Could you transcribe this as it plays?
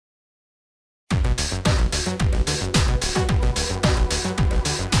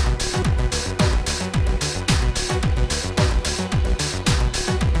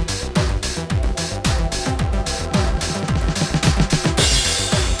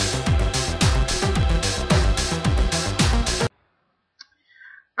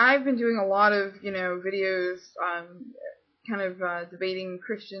I've been doing a lot of, videos, kind of debating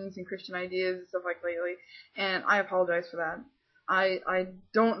Christians and Christian ideas and stuff like lately, and I apologize for that. I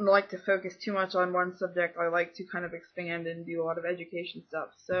don't like to focus too much on one subject. I like to kind of expand and do a lot of education stuff.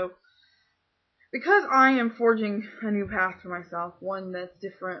 So, because I am forging a new path for myself, one that's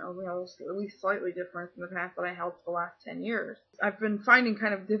different, at least slightly different from the path that I held for the last 10 years, I've been finding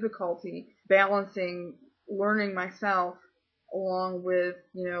kind of difficulty balancing learning myself along with,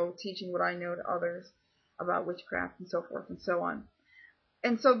 teaching what I know to others about witchcraft and so forth and so on.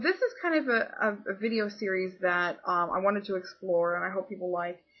 And so this is kind of a video series that I wanted to explore, and I hope people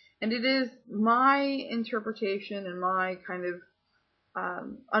like. And it is my interpretation and my kind of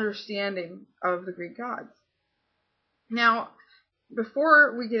understanding of the Greek gods. Now,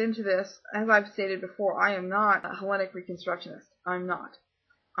 before we get into this, as I've stated before, I am not a Hellenic Reconstructionist. I'm not.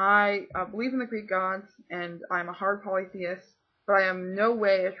 I believe in the Greek gods, and I'm a hard polytheist, but I am no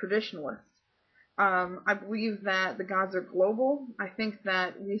way a traditionalist. I believe that the gods are global. I think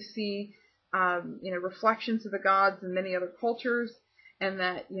that we see, reflections of the gods in many other cultures, and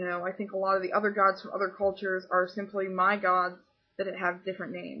that, I think a lot of the other gods from other cultures are simply my gods that have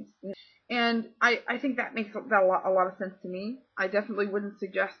different names. And I think that makes that a lot of sense to me. I definitely wouldn't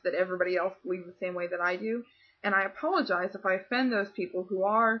suggest that everybody else believes the same way that I do. And I apologize if I offend those people who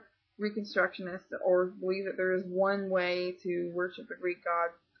are Reconstructionists or believe that there is one way to worship the Greek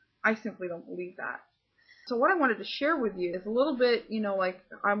gods. I simply don't believe that. So what I wanted to share with you is a little bit,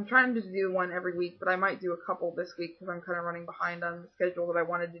 I'm trying to do one every week, but I might do a couple this week because I'm kind of running behind on the schedule that I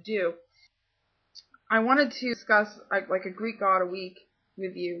wanted to do. I wanted to discuss like a Greek god a week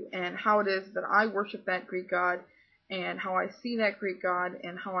with you and how it is that I worship that Greek god and how I see that Greek god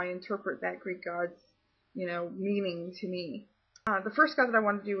and how I interpret that Greek god's, meaning to me. The first god that I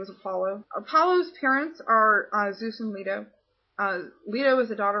wanted to do was Apollo. Apollo's parents are Zeus and Leto. Leto is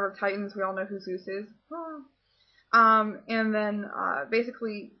the daughter of Titans. We all know who Zeus is. And then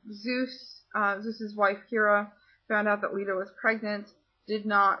basically Zeus's wife Hera found out that Leto was pregnant, did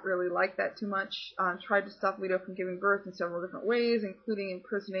not really like that too much, tried to stop Leto from giving birth in several different ways, including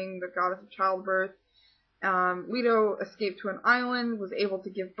imprisoning the goddess of childbirth. Leto escaped to an island, was able to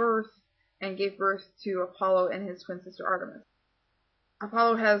give birth, and gave birth to Apollo and his twin sister Artemis.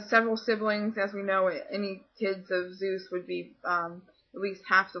 Apollo has several siblings. As we know, any kids of Zeus would be at least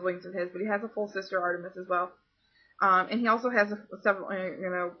half siblings of his, but he has a full sister, Artemis, as well. And he also has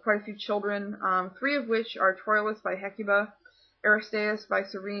quite a few children, 3 of which are Troilus by Hecuba, Aristaeus by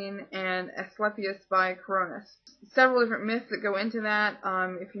Serene, and Asclepius by Coronis. Several different myths that go into that.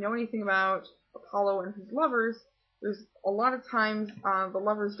 If you know anything about Apollo and his lovers, there's a lot of times the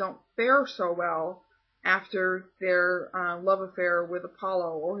lovers don't fare so well after their love affair with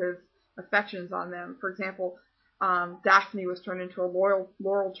Apollo or his affections on them. For example, Daphne was turned into a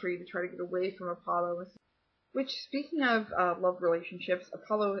laurel tree to try to get away from Apollo. Which, speaking of love relationships,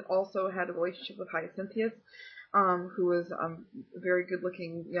 Apollo also had a relationship with Hyacinthus, who was a very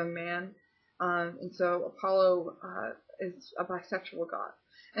good-looking young man. And so Apollo is a bisexual god.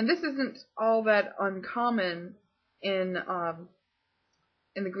 And this isn't all that uncommon in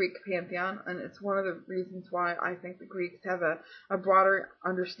the Greek pantheon, and it's one of the reasons why I think the Greeks have a broader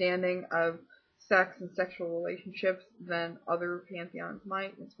understanding of sex and sexual relationships than other pantheons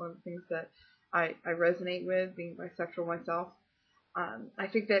might. It's one of the things that I resonate with, being bisexual myself. I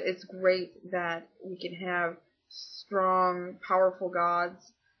think that it's great that we can have strong, powerful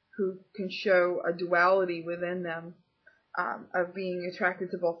gods who can show a duality within them, of being attracted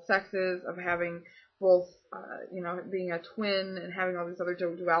to both sexes, of having both, being a twin and having all these other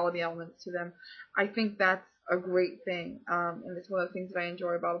duality elements to them. I think that's a great thing, and it's one of the things that I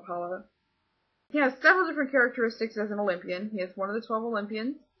enjoy about Apollo. He has several different characteristics as an Olympian. He is one of the 12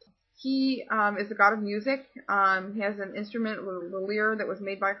 Olympians. He is the god of music. He has an instrument, the lyre, that was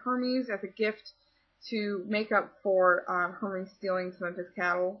made by Hermes as a gift to make up for Hermes stealing some of his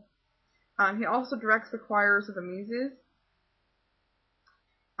cattle. He also directs the choirs of the Muses.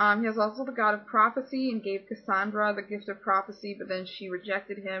 He is also the god of prophecy and gave Cassandra the gift of prophecy, but then she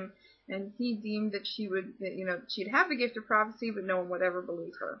rejected him, and he deemed that she'd have the gift of prophecy, but no one would ever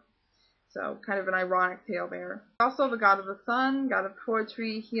believe her. So, kind of an ironic tale there. Also the god of the sun, god of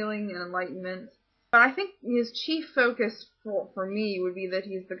poetry, healing, and enlightenment. But I think his chief focus for me would be that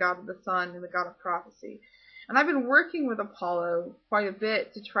he's the god of the sun and the god of prophecy. And I've been working with Apollo quite a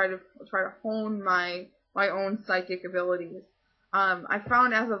bit to try to hone my own psychic abilities. I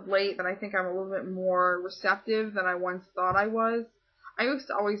found as of late that I think I'm a little bit more receptive than I once thought I was. I used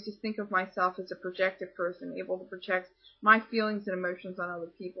to always just think of myself as a projective person, able to project my feelings and emotions on other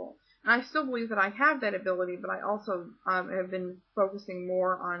people. And I still believe that I have that ability, but I also have been focusing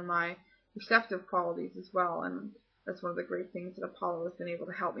more on my receptive qualities as well, and that's one of the great things that Apollo has been able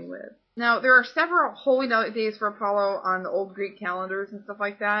to help me with. Now, there are several holy days for Apollo on the old Greek calendars and stuff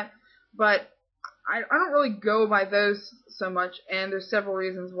like that, but I don't really go by those so much, and there's several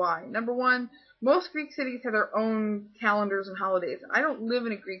reasons why. Number one, most Greek cities have their own calendars and holidays. I don't live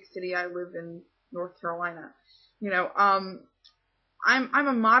in a Greek city. I live in North Carolina. I'm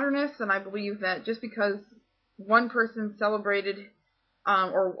a modernist, and I believe that just because one person celebrated,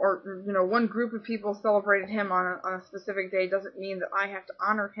 one group of people celebrated him on a specific day doesn't mean that I have to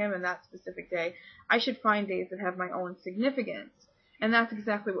honor him in that specific day. I should find days that have my own significance. And that's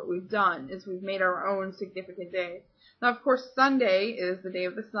exactly what we've done, is we've made our own significant day. Now, of course, Sunday is the day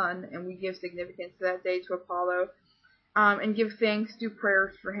of the sun, and we give significance to that day to Apollo, and give thanks, do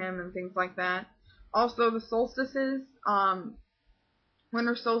prayers for him, and things like that. Also, the solstices,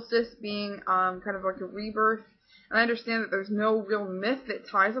 winter solstice being kind of like a rebirth. And I understand that there's no real myth that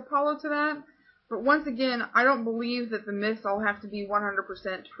ties Apollo to that. But once again, I don't believe that the myths all have to be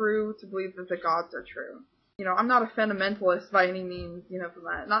 100% true to believe that the gods are true. I'm not a fundamentalist by any means, from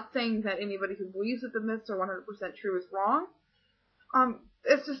that. Not saying that anybody who believes that the myths are 100% true is wrong.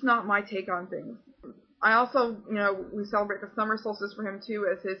 It's just not my take on things. I also, we celebrate the summer solstice for him too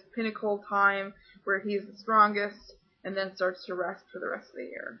as his pinnacle time where he's the strongest and then starts to rest for the rest of the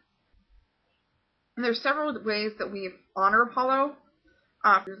year. And there's several ways that we honor Apollo.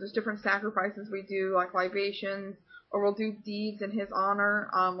 There's different sacrifices we do, like libations, or we'll do deeds in his honor,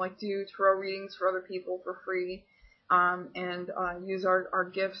 like do tarot readings for other people for free, and use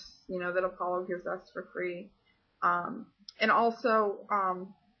our gifts, that Apollo gives us for free. And also,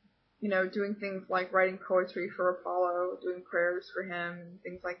 doing things like writing poetry for Apollo, doing prayers for him, and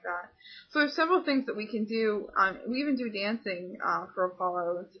things like that. So there's several things that we can do. We even do dancing for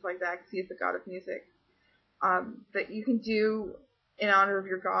Apollo and stuff like that, because he's the god of music, that you can do in honor of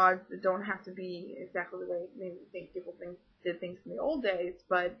your gods that don't have to be exactly the way maybe people did things in the old days,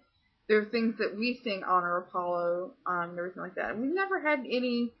 but there are things that we think honor Apollo and everything like that. And we've never had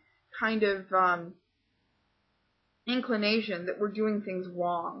any kind of inclination that we're doing things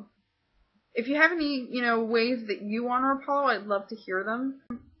wrong. If you have any, ways that you honor Apollo, I'd love to hear them.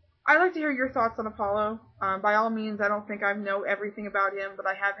 I'd like to hear your thoughts on Apollo. By all means, I don't think I know everything about him, but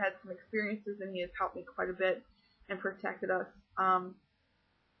I have had some experiences, and he has helped me quite a bit and protected us.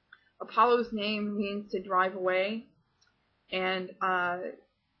 Apollo's name means to drive away, and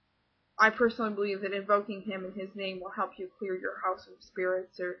I personally believe that invoking him in his name will help you clear your house of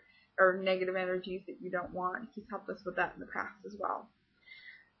spirits or negative energies that you don't want. He's helped us with that in the past as well.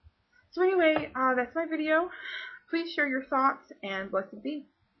 So anyway, that's my video. Please share your thoughts, and blessed be.